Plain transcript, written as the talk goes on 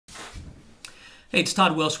Hey, it's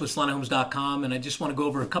Todd Welsh with SalinaHomes.com, and I just want to go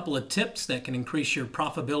over a couple of tips that can increase your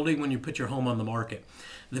profitability when you put your home on the market.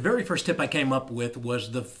 The very first tip I came up with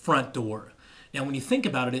was the front door. Now, when you think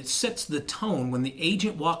about it, it sets the tone when the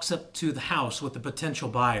agent walks up to the house with the potential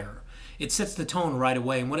buyer. It sets the tone right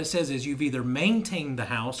away, and what it says is you've either maintained the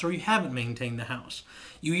house or you haven't maintained the house.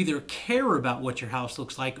 You either care about what your house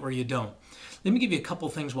looks like or you don't. Let me give you a couple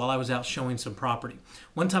things while I was out showing some property.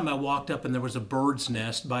 One time I walked up and there was a bird's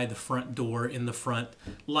nest by the front door in the front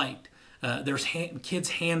light. There's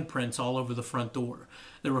kids' handprints all over the front door.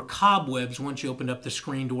 There were cobwebs once you opened up the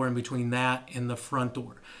screen door in between that and the front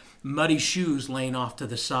door. Muddy shoes laying off to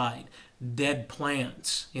the side. Dead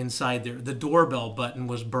plants inside there. The doorbell button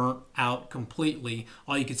was burnt out completely.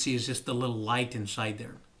 All you could see is just the little light inside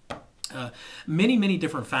there. Many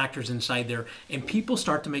different factors inside there, and people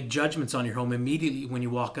start to make judgments on your home immediately when you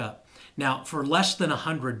walk up. Now, for less than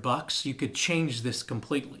 $100, you could change this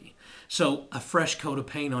completely. So, a fresh coat of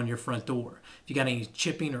paint on your front door. If you got any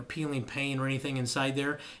chipping or peeling paint or anything inside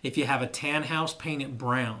there, if you have a tan house, paint it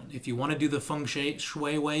brown. If you want to do the feng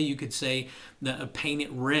shui way, you could say paint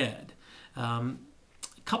it red. A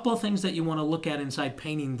couple of things that you want to look at inside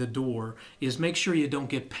painting the door is make sure you don't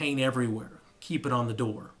get paint everywhere. Keep it on the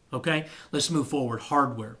door. Okay, let's move forward.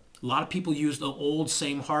 Hardware. A lot of people use the old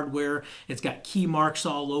same hardware. It's got key marks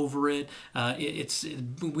all over it.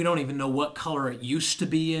 We don't even know what color it used to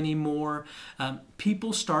be anymore.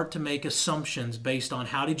 People start to make assumptions based on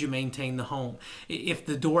how did you maintain the home. If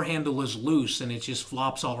the door handle is loose and it just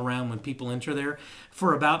flops all around when people enter there,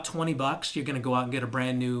 for about $20, you're going to go out and get a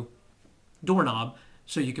brand new doorknob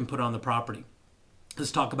so you can put on the property.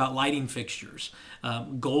 Let's talk about lighting fixtures.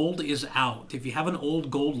 Gold is out. If you have an old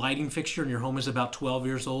gold lighting fixture and your home is about 12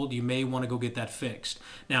 years old, you may want to go get that fixed.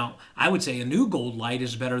 Now, I would say a new gold light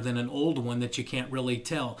is better than an old one that you can't really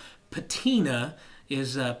tell. Patina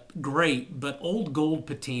is great, but old gold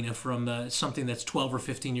patina from something that's 12 or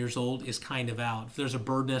 15 years old is kind of out. If there's a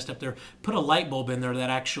bird nest up there, put a light bulb in there that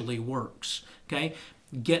actually works. Okay?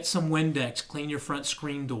 Get some Windex, clean your front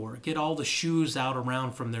screen door. Get all the shoes out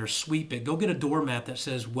around from there, sweep it. Go get a doormat that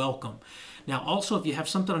says welcome. Now also, if you have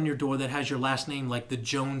something on your door that has your last name like the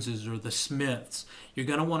Joneses or the Smiths, you're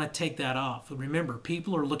going to want to take that off. Remember,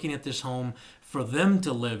 people are looking at this home for them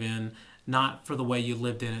to live in, not for the way you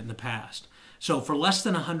lived in it in the past. So for less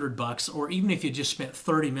than $100, or even if you just spent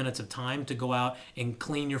 30 minutes of time to go out and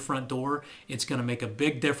clean your front door, it's going to make a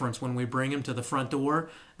big difference when we bring them to the front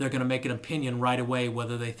door. They're going to make an opinion right away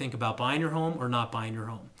whether they think about buying your home or not buying your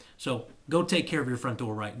home. So go take care of your front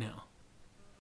door right now.